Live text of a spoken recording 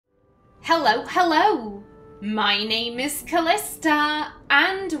Hello, hello! My name is Kallista,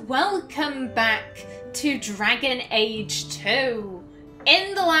 and welcome back to Dragon Age 2.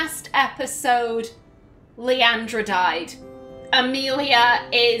 In the last episode, Leandra died. Amelia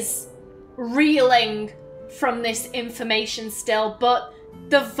is reeling from this information still, but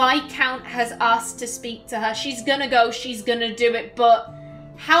the Viscount has asked to speak to her. She's gonna go, she's gonna do it, but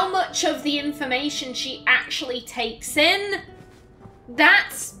how much of the information she actually takes in,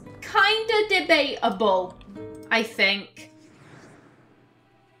 that's kinda debatable, I think.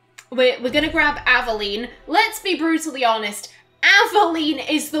 We're gonna grab Aveline. Let's be brutally honest. Aveline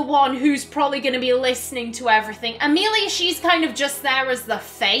is the one who's probably gonna be listening to everything. Amelia, she's kind of just there as the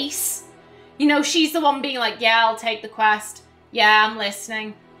face. You know, she's the one being like, yeah, I'll take the quest. Yeah, I'm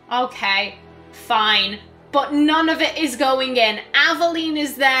listening. Okay, fine. But none of it is going in. Aveline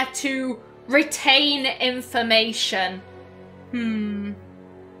is there to retain information.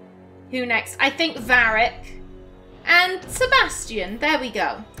 Who next? I think Varric and Sebastian. There we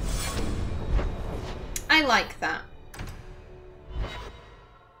go. I like that.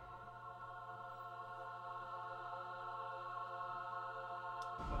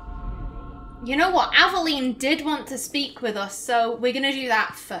 You know what? Aveline did want to speak with us, so we're going to do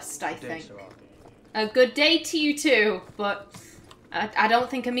that first, I think. A good day to you too, but I don't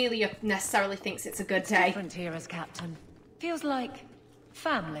think Amelia necessarily thinks it's a good day. Different here as captain. Feels like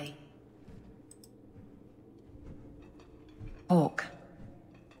family. Hawk.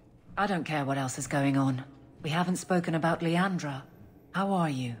 I don't care what else is going on. We haven't spoken about Leandra. How are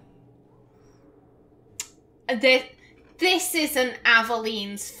you? This isn't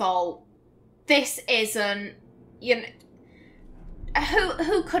Aveline's fault. This isn't, you know,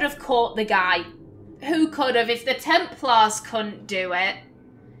 who could have caught the guy? Who could have, if the Templars couldn't do it?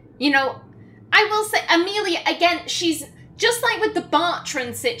 You know, I will say, Amelia, again, she's, just like with the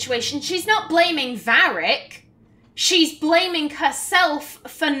Bartrand situation, she's not blaming Varric. She's blaming herself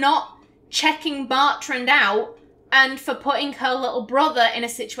for not checking Bartrand out and for putting her little brother in a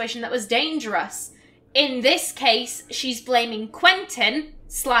situation that was dangerous. In this case, she's blaming Quentin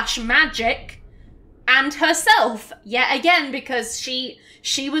 / magic and herself yet again, because she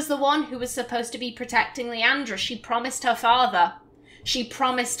was the one who was supposed to be protecting Leandra. She promised her father. She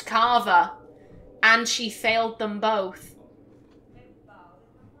promised Carver. And she failed them both.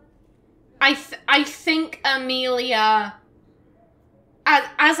 I think Amelia,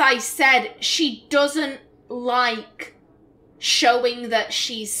 as I said, she doesn't like showing that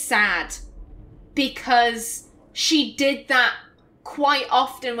she's sad, because she did that quite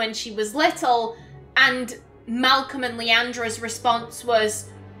often when she was little, and Malcolm and Leandra's response was,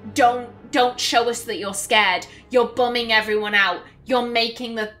 don't show us that you're scared. You're bumming everyone out. You're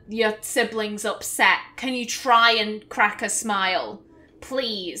making your siblings upset. Can you try and crack a smile?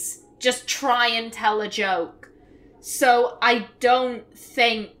 Please. Just try and tell a joke. So I don't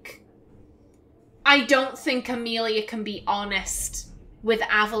think Amelia can be honest with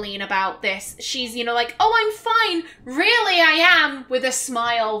Aveline about this. She's, you know, like, oh, I'm fine. Really, I am, with a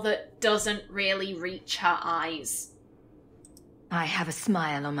smile that doesn't really reach her eyes. I have a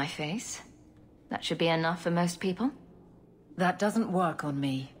smile on my face. That should be enough for most people. That doesn't work on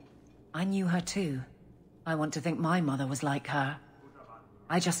me. I knew her too. I want to think my mother was like her.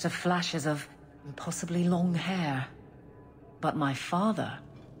 I just have flashes of impossibly long hair. But my father...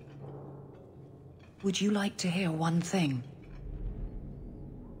 Would you like to hear one thing?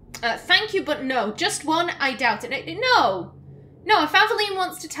 Thank you, but no. Just one, I doubt it. No. No, if Aveline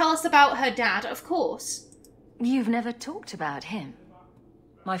wants to tell us about her dad, of course. You've never talked about him.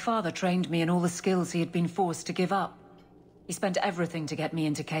 My father trained me in all the skills he had been forced to give up. He spent everything to get me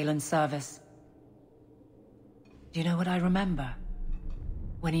into Kaelin's service. Do you know what I remember?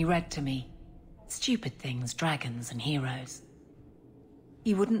 When he read to me, stupid things, dragons and heroes.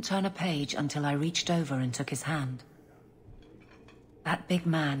 He wouldn't turn a page until I reached over and took his hand. That big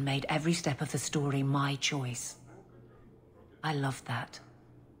man made every step of the story my choice. I loved that.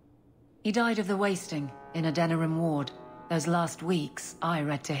 He died of the wasting in a Denerim ward. Those last weeks, I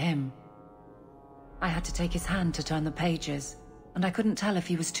read to him. I had to take his hand to turn the pages, and I couldn't tell if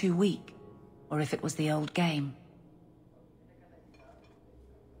he was too weak, or if it was the old game.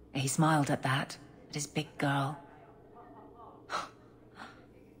 He smiled at that, at his big girl.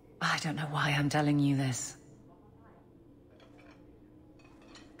 I don't know why I'm telling you this.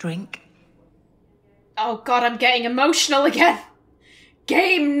 Drink? Oh god, I'm getting emotional again.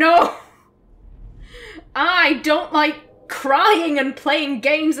 Game, no! I don't like crying and playing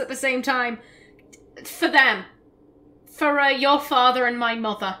games at the same time. For them. For your father and my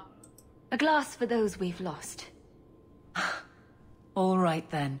mother. A glass for those we've lost. All right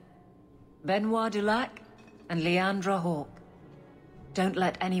then. Benoit Dulac and Leandra Hawke. Don't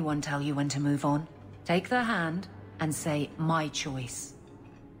let anyone tell you when to move on. Take their hand and say, my choice.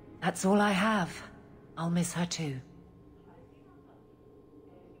 That's all I have. I'll miss her too.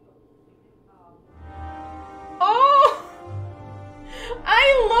 Oh!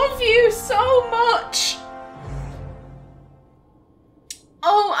 I love you so much!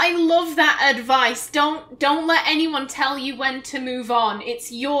 Oh, I love that advice. Don't let anyone tell you when to move on.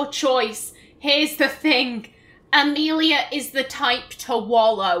 It's your choice. Here's the thing. Amelia is the type to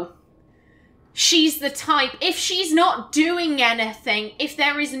wallow. She's the type, if she's not doing anything, if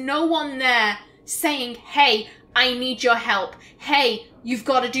there is no one there saying, hey, I need your help. Hey, you've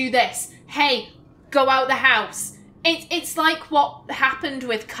got to do this. Hey, go out the house. It's like what happened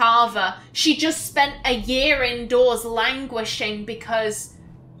with Carver. She just spent a year indoors languishing because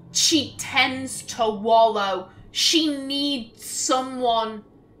she tends to wallow. She needs someone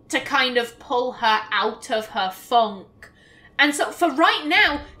to kind of pull her out of her funk. And so for right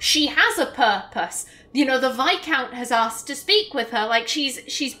now, she has a purpose. You know, the Viscount has asked to speak with her. Like,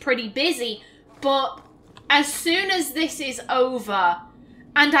 she's pretty busy. But as soon as this is over,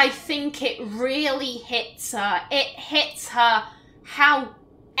 and I think it really hits her, it hits her how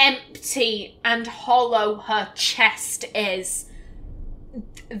empty and hollow her chest is.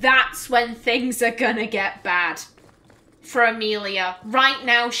 That's when things are gonna get bad for Amelia. Right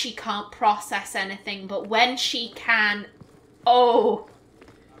now, she can't process anything, but when she can, oh,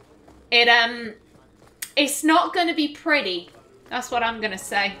 it's not gonna be pretty. That's what I'm gonna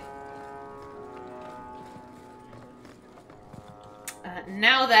say.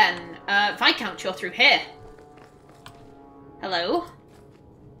 Now then, Viscount, you're through here. Hello?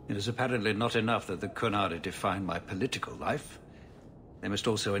 It is apparently not enough that the Qunari define my political life. They must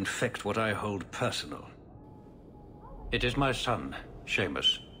also infect what I hold personal. It is my son,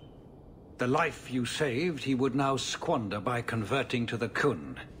 Saemus. The life you saved, he would now squander by converting to the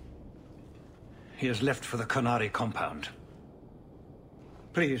Qun. He has left for the Qunari compound.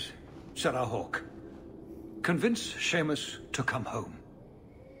 Please, Sarah Hawke, convince Saemus to come home.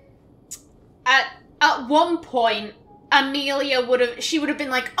 At one point, Amelia would have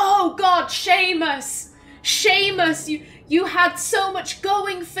been like, oh God, Saemus! Saemus, you had so much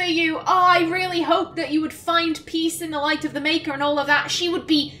going for you. Oh, I really hope that you would find peace in the light of the Maker and all of that. She would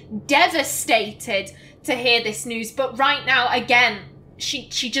be devastated to hear this news. But right now, again, she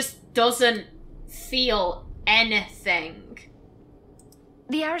just doesn't feel anything.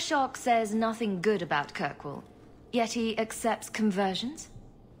 The Arishok says nothing good about Kirkwall, yet he accepts conversions?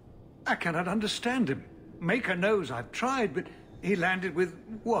 I cannot understand him. Maker knows I've tried, but he landed with,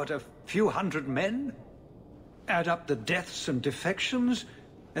 what, a few hundred men? Add up the deaths and defections,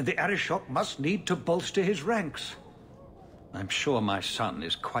 and the Arishok must need to bolster his ranks. I'm sure my son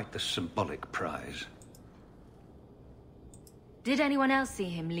is quite the symbolic prize. Did anyone else see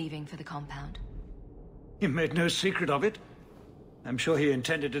him leaving for the compound? He made no secret of it. I'm sure he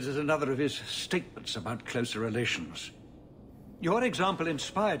intended it as another of his statements about closer relations. Your example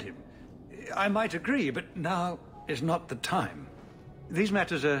inspired him. I might agree, but now is not the time. These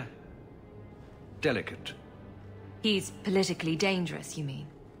matters are delicate. He's politically dangerous, you mean?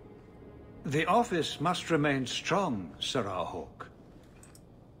 The office must remain strong, Sarah Hawke.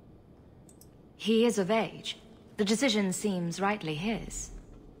 He is of age. The decision seems rightly his.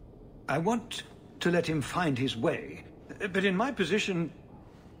 I want to let him find his way, but in my position,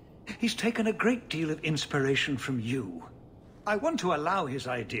 he's taken a great deal of inspiration from you. I want to allow his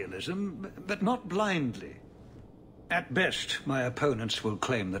idealism, but not blindly. At best, my opponents will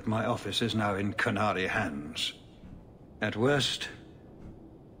claim that my office is now in Qunari hands. At worst,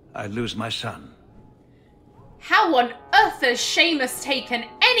 I lose my son. How on earth has Saemus taken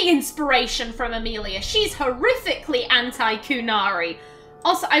any inspiration from Amelia? She's horrifically anti-Qunari.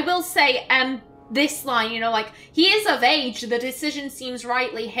 Also, I will say, this line, you know, like, he is of age, the decision seems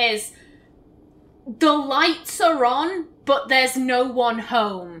rightly his. The lights are on, but there's no one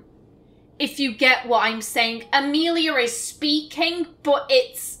home. If you get what I'm saying. Amelia is speaking, but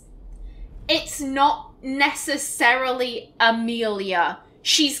it's not necessarily Amelia.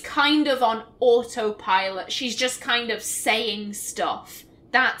 She's kind of on autopilot. She's just kind of saying stuff.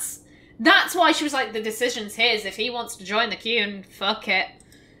 That's why she was like, the decision's his. If he wants to join the Qun, fuck it.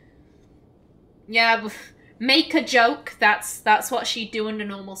 Yeah, make a joke. That's what she'd do under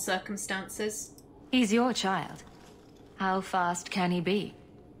normal circumstances. He's your child. How fast can he be?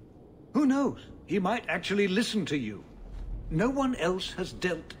 Who knows? He might actually listen to you. No one else has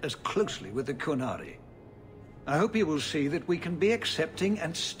dealt as closely with the Qunari. I hope he will see that we can be accepting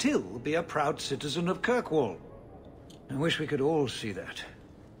and still be a proud citizen of Kirkwall. I wish we could all see that.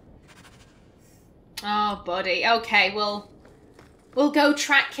 Oh, buddy. Okay, we'll go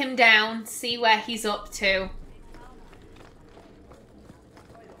track him down, see where he's up to.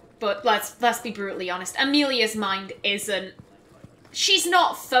 But let's be brutally honest. Amelia's mind isn't. She's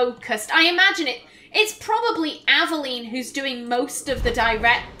not focused. I imagine it's probably Aveline who's doing most of the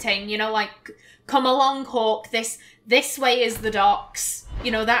directing. You know, like, come along, Hawk. This way is the docks. You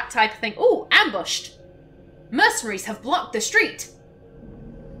know, that type of thing. Ooh, ambushed. Mercenaries have blocked the street.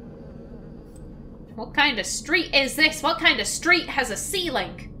 What kind of street is this? What kind of street has a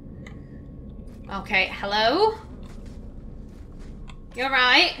ceiling? Okay, hello? You're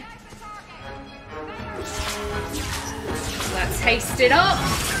right. Let's haste it up.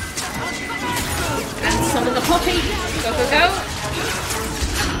 And summon the puppy. Go, go, go.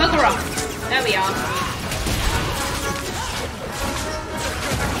 Bugger off. There we are.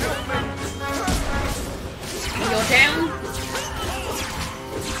 You're down.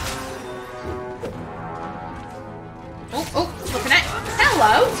 Oh, looking at.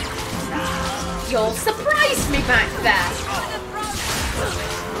 Hello. You'll surprise me back there.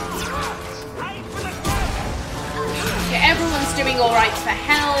 Okay, everyone's doing alright for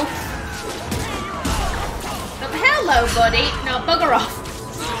health. Oh, hello, buddy. No, bugger off.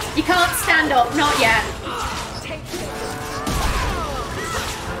 You can't stand up, not yet.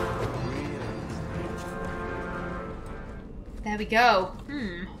 There we go.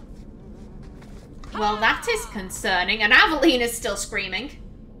 Well, that is concerning. And Aveline is still screaming.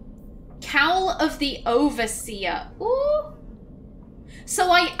 Cowl of the Overseer. Ooh. So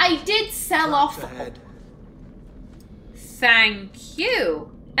I did sell off... Thank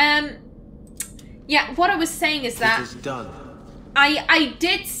you. Yeah, what I was saying is that... It is done. I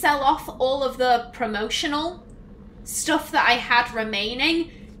did sell off all of the promotional stuff that I had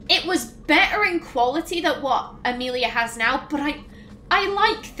remaining. It was better in quality than what Amelia has now, but I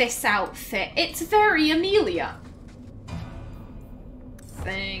like this outfit. It's very Amelia.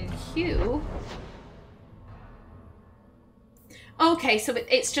 Thank you. Okay, so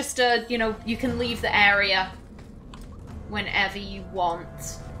it's just a, you know, you can leave the area whenever you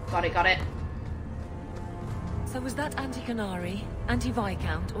want. Got it. So was that anti-Canary,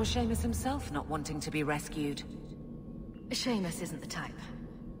 anti-Viscount, or Saemus himself not wanting to be rescued? Saemus isn't the type.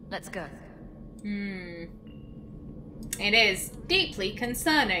 Let's go. It is deeply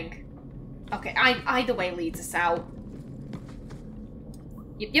concerning. Okay, either way leads us out.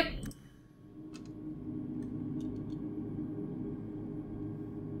 Yep.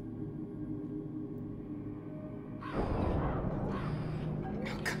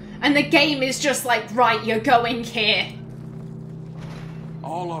 And the game is just like, right, you're going here.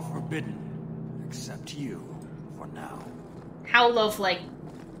 All are forbidden, except you, for now. How lovely.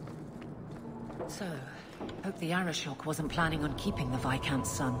 So, hope the Arashok wasn't planning on keeping the Viscount's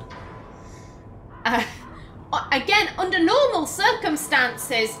son. Again, under normal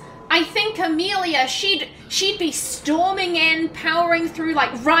circumstances, I think Amelia, she'd be storming in, powering through,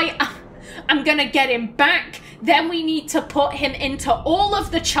 like, right, I'm gonna get him back. Then we need to put him into all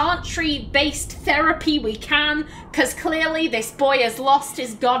of the Chantry-based therapy we can, because clearly this boy has lost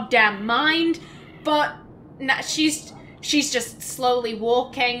his goddamn mind. But she's just slowly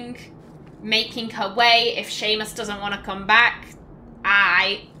walking, making her way. If Saemus doesn't want to come back,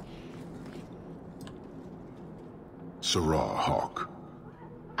 Sarah Hawk.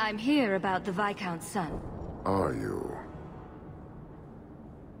 I'm here about the Viscount's son. Are you?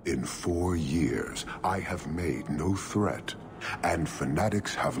 In 4 years, I have made no threat, and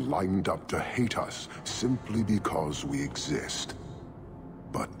fanatics have lined up to hate us simply because we exist.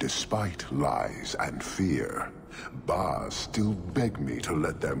 But despite lies and fear, Bas still beg me to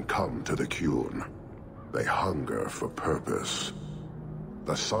let them come to the Qun. They hunger for purpose.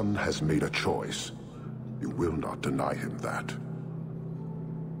 The son has made a choice. You will not deny him that.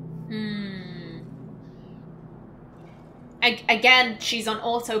 Again, she's on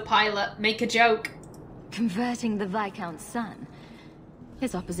autopilot. Make a joke. Converting the Viscount's son.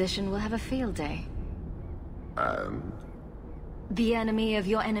 His opposition will have a field day. And? The enemy of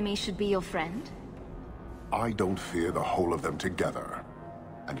your enemy should be your friend? I don't fear the whole of them together.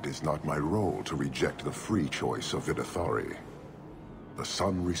 And it is not my role to reject the free choice of Vidithari. The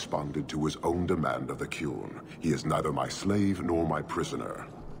son responded to his own demand of the Qun. He is neither my slave nor my prisoner.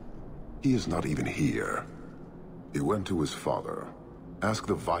 He is not even here. He went to his father. Ask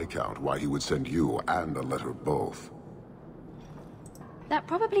the Viscount why he would send you and a letter both. That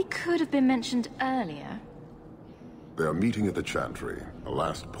probably could have been mentioned earlier. They are meeting at the Chantry. A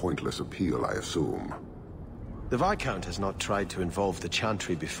last pointless appeal, I assume. The Viscount has not tried to involve the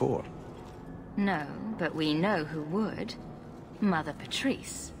Chantry before. No, but we know who would. Mother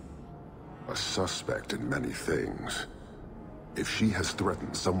Patrice. a suspect in many things. If she has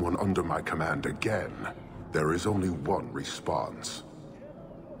threatened someone under my command again, there is only one response.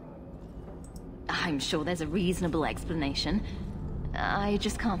 I'm sure there's a reasonable explanation. I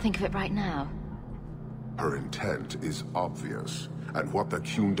just can't think of it right now. Her intent is obvious, and what the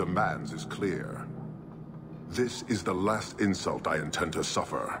Qun demands is clear. This is the last insult I intend to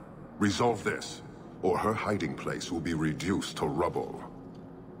suffer. Resolve this, or her hiding place will be reduced to rubble.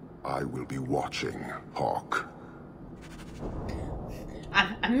 I will be watching, Hawk.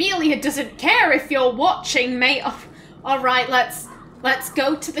 Amelia doesn't care if you're watching, mate. Oh, all right, let's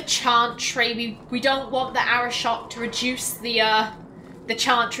go to the Chantry. We don't want the Arashok to reduce the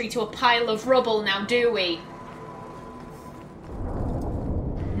Chantry to a pile of rubble now, do we?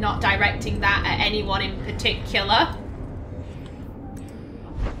 Not directing that at anyone in particular.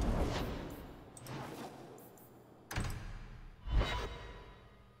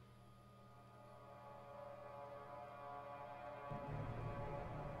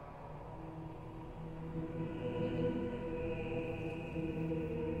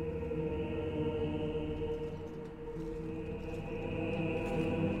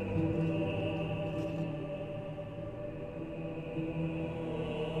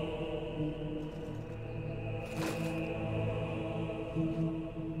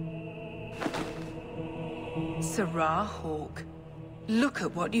 Sirrah Hawk, look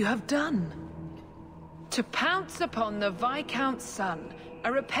at what you have done. To pounce upon the Viscount's son,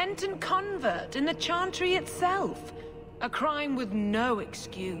 a repentant convert in the Chantry itself, a crime with no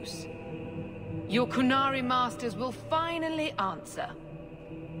excuse. Your Qunari masters will finally answer.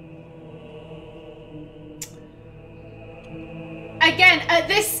 Again, at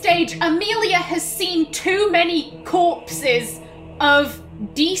this stage, Amelia has seen too many corpses of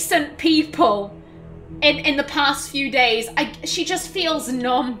decent people in the past few days. She just feels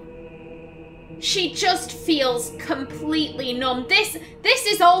numb. She just feels completely numb. This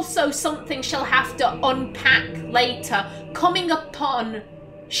is also something she'll have to unpack later, coming upon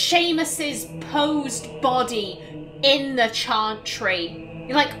Saemus's posed body in the Chantry.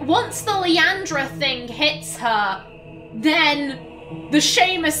 Like, once the Leandra thing hits her, then the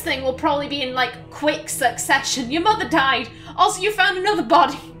Saemus thing will probably be in, like, quick succession. Your mother died. Also, you found another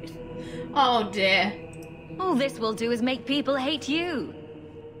body. Oh, dear. All this will do is make people hate you.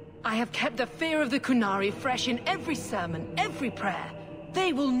 I have kept the fear of the Qunari fresh in every sermon, every prayer.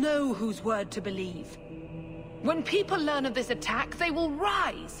 They will know whose word to believe. When people learn of this attack, they will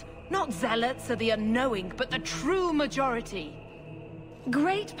rise. Not zealots or the unknowing, but the true majority.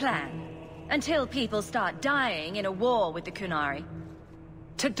 Great plan. Until people start dying in a war with the Qunari.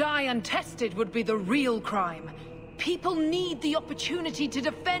 To die untested would be the real crime. People need the opportunity to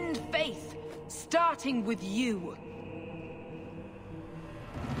defend faith, starting with you.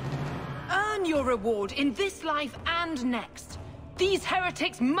 Earn your reward in this life and next. These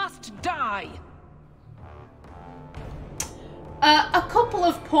heretics must die. A couple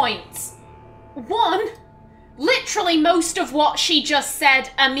of points. One, literally most of what she just said,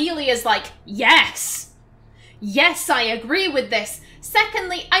 Amelia's like, yes. Yes, I agree with this.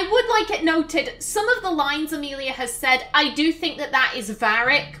 Secondly, I would like it noted, some of the lines Amelia has said, I do think that is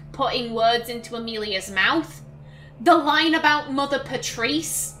Varric putting words into Amelia's mouth. The line about MotA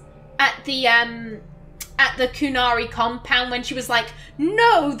Patrice at the Qunari compound when she was like,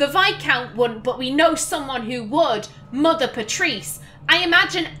 no, the Viscount wouldn't, but we know someone who would, MotA Patrice. I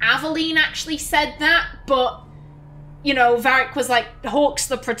imagine Aveline actually said that, but, you know, Varric was like, Hawk's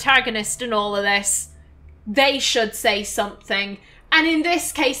the protagonist in all of this. They should say something. And in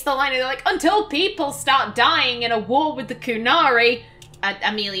this case, the line is like, until people start dying in a war with the Qunari,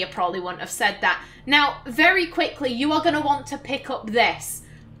 Amelia probably wouldn't have said that. Now, very quickly, you are going to want to pick up this.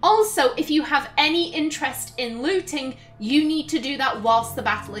 Also, if you have any interest in looting, you need to do that whilst the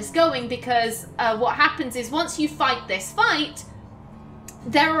battle is going, because what happens is once you fight this fight,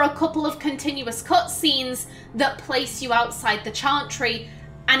 there are a couple of continuous cutscenes that place you outside the Chantry,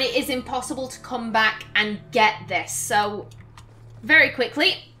 and it is impossible to come back and get this. So, very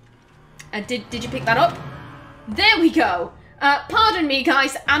quickly, did you pick that up? There we go. Pardon me,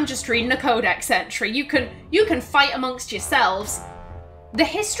 guys, I'm just reading a codex entry. You can fight amongst yourselves. The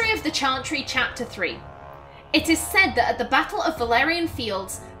History of the Chantry, Chapter 3. It is said that at the Battle of Valerian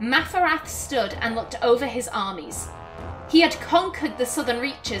Fields, Mafarath stood and looked over his armies. He had conquered the southern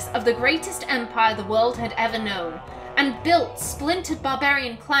reaches of the greatest empire the world had ever known, and built splintered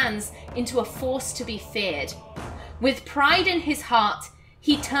barbarian clans into a force to be feared. With pride in his heart,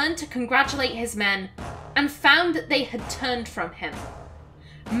 he turned to congratulate his men, and found that they had turned from him.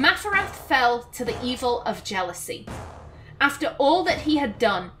 Mafarath fell to the evil of jealousy. After all that he had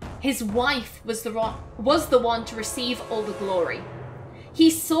done, his wife was the one to receive all the glory. He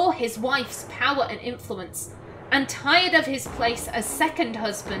saw his wife's power and influence, and tired of his place as second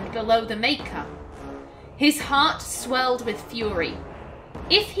husband below the Maker, his heart swelled with fury.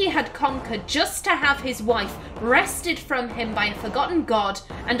 If he had conquered just to have his wife wrested from him by a forgotten god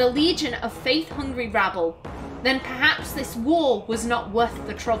and a legion of faith-hungry rabble, then perhaps this war was not worth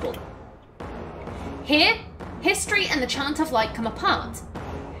the trouble. Here, history and the Chant of Light come apart.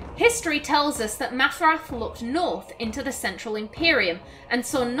 History tells us that Mafarath looked north into the Central Imperium and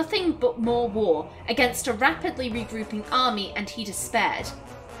saw nothing but more war against a rapidly regrouping army, and he despaired.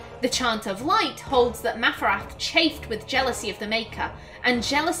 The Chant of Light holds that Mafarath chafed with jealousy of the Maker and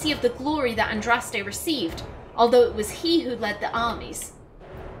jealousy of the glory that Andraste received, although it was he who led the armies.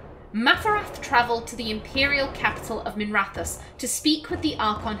 Mafarath travelled to the imperial capital of Minrathous to speak with the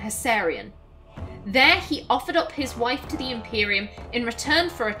Archon Hessarian. There he offered up his wife to the Imperium in return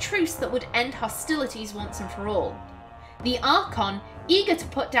for a truce that would end hostilities once and for all. The Archon, eager to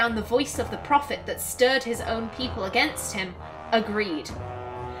put down the voice of the prophet that stirred his own people against him, agreed.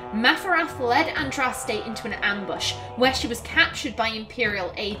 Mafarath led Andraste into an ambush where she was captured by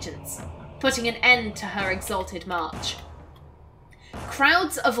Imperial agents, putting an end to her exalted march.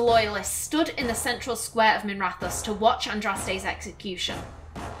 Crowds of loyalists stood in the central square of Minrathous to watch Andraste's execution.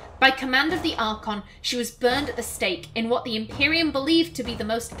 By command of the Archon, she was burned at the stake in what the Imperium believed to be the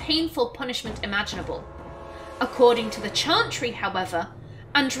most painful punishment imaginable. According to the Chantry, however,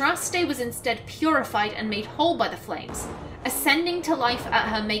 Andraste was instead purified and made whole by the flames, ascending to life at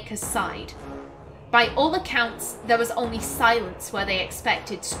her Maker's side. By all accounts, there was only silence where they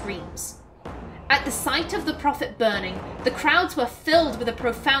expected screams. At the sight of the prophet burning, the crowds were filled with a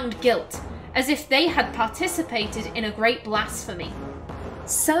profound guilt, as if they had participated in a great blasphemy.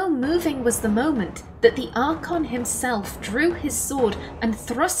 So moving was the moment that the Archon himself drew his sword and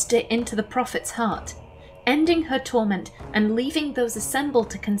thrust it into the prophet's heart, ending her torment and leaving those assembled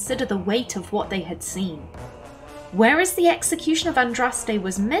to consider the weight of what they had seen. Whereas the execution of Andraste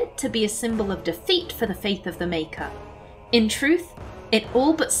was meant to be a symbol of defeat for the faith of the Maker, in truth, it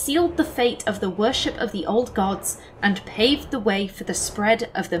all but sealed the fate of the worship of the old gods and paved the way for the spread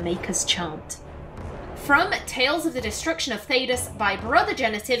of the Maker's chant. From Tales of the Destruction of Thedas by Brother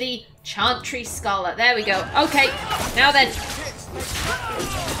Genitivi, Chantry Scholar. There we go. Okay, now then.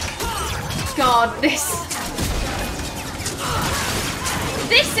 God, this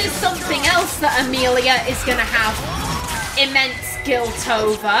is something else that Amelia is going to have immense guilt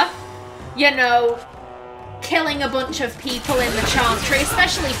over. You know, killing a bunch of people in the Chantry,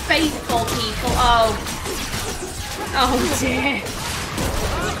 especially faithful people. Oh dear.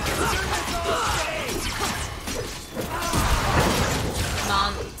 Come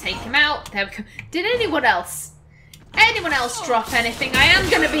on, take him out. There we go. Did anyone else drop anything? I am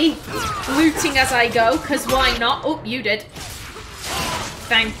going to be looting as I go, because why not? Oh, you did.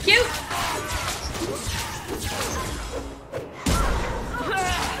 Thank you.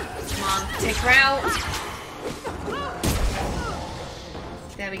 Come on, take her out.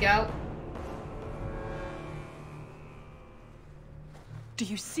 There we go. Do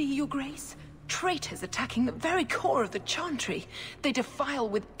you see, Your Grace? Traitors attacking the very core of the Chantry. They defile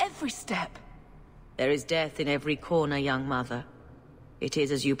with every step. There is death in every corner, young mother. It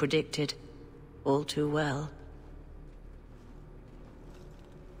is as you predicted. All too well.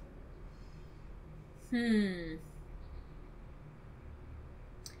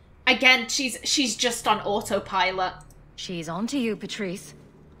 Again, she's just on autopilot. She's onto you, Patrice.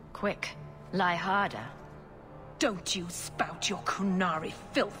 Quick, lie harder. Don't you spout your Kunari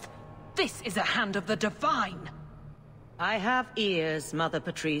filth. This is a hand of the Divine. I have ears, Mother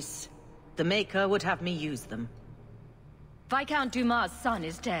Patrice. The Maker would have me use them. Viscount Dumas' son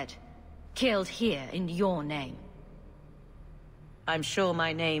is dead. Killed here in your name. I'm sure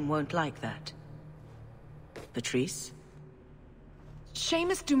my name won't like that. Patrice?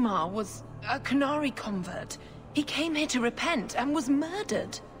 Saemus Dumas was a Kunari convert. He came here to repent and was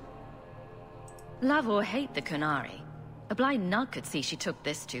murdered. Love or hate the Kunari, a blind nut could see she took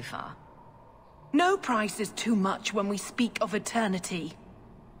this too far. No price is too much when we speak of eternity.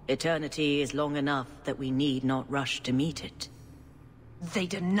 Eternity is long enough that we need not rush to meet it. They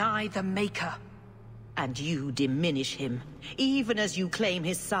deny the Maker. And you diminish him, even as you claim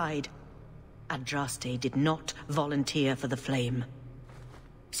his side. Andraste did not volunteer for the flame.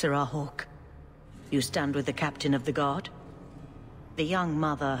 Sirrah Hawke, you stand with the captain of the guard? The young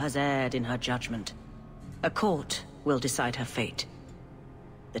mother has erred in her judgment. A court will decide her fate.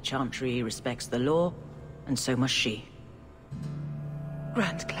 The Chantry respects the law, and so must she.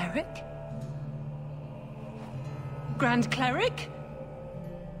 Grand Cleric? Grand Cleric?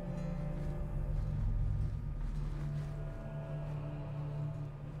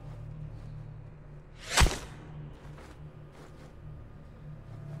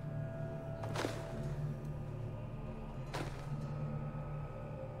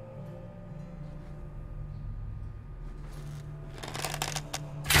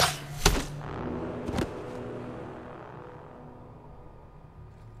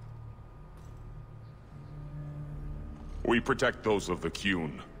 protect those of the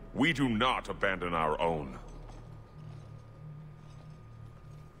Qun. We do not abandon our own.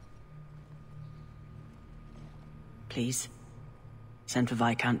 Please, send for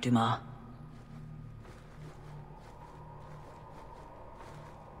Viscount Dumas.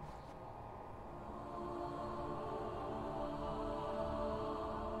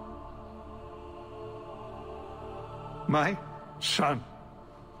 My son.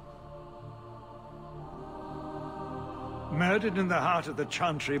 Murdered in the heart of the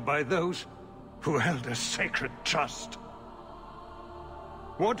Chantry by those who held a sacred trust.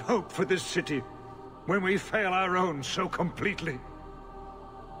 What hope for this city when we fail our own so completely?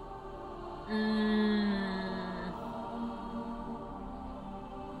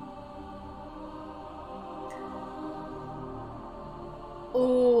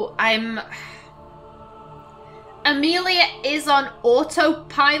 Oh, Amelia is on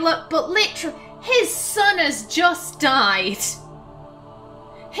autopilot, but literally, his son has just died.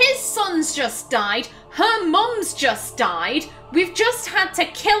 His son's just died. Her mum's just died. We've just had to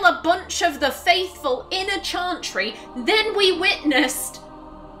kill a bunch of the faithful in a chantry. Then we witnessed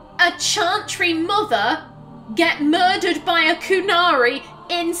a chantry mother get murdered by a Qunari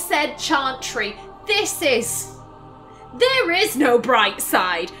in said chantry. There is no bright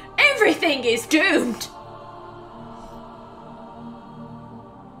side. Everything is doomed.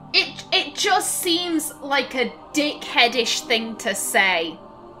 It just seems like a dickheadish thing to say.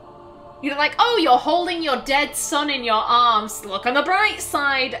 You're like, oh, you're holding your dead son in your arms. Look on the bright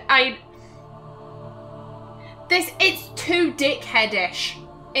side. It's too dickheadish.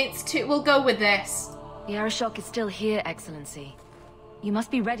 We'll go with this. The Arashok is still here, Excellency. You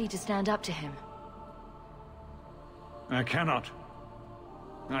must be ready to stand up to him. I cannot.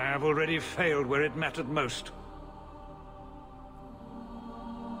 I have already failed where it mattered most.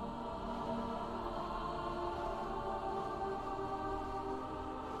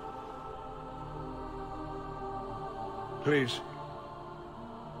 Please.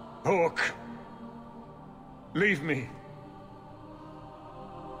 Hawk. Leave me.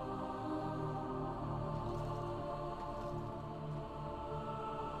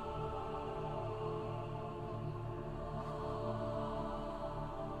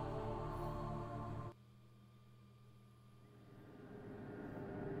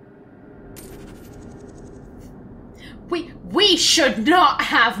 We should not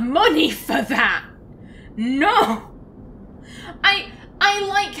have money for that. No. I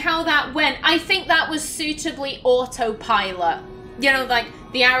like how that went. I think that was suitably autopilot. You know, like,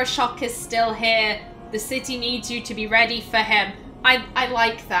 the Arashok is still here. The city needs you to be ready for him. I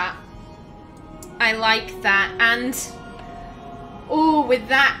like that. I like that. And, oh, with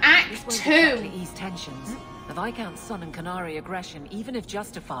that, Act 2. Exactly ease tensions. The Viscount's son and Qunari aggression, even if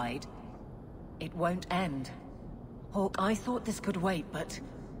justified, it won't end. Hawk, I thought this could wait, but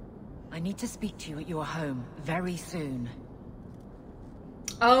I need to speak to you at your home very soon.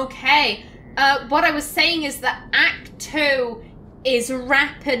 Okay. What I was saying is that Act 2 is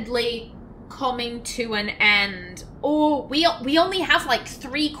rapidly coming to an end. Oh, we only have like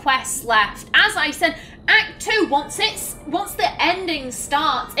 3 quests left. As I said, Act 2, once the ending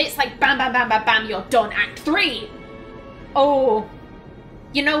starts, it's like bam, bam, bam, bam, bam, you're done. Act 3. Oh,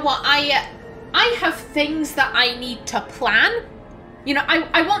 you know what? I have things that I need to plan. You know,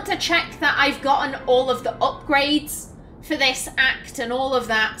 I want to check that I've gotten all of the upgrades for this act and all of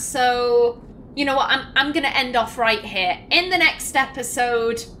that. So, you know what? I'm going to end off right here. In the next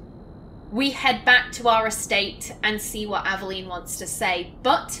episode, we head back to our estate and see what Aveline wants to say.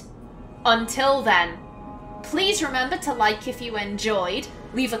 But until then, please remember to like if you enjoyed,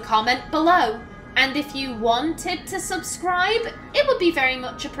 leave a comment below. And if you wanted to subscribe, it would be very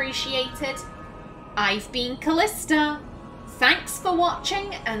much appreciated. I've been Callista. Thanks for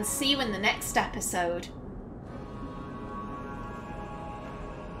watching and see you in the next episode.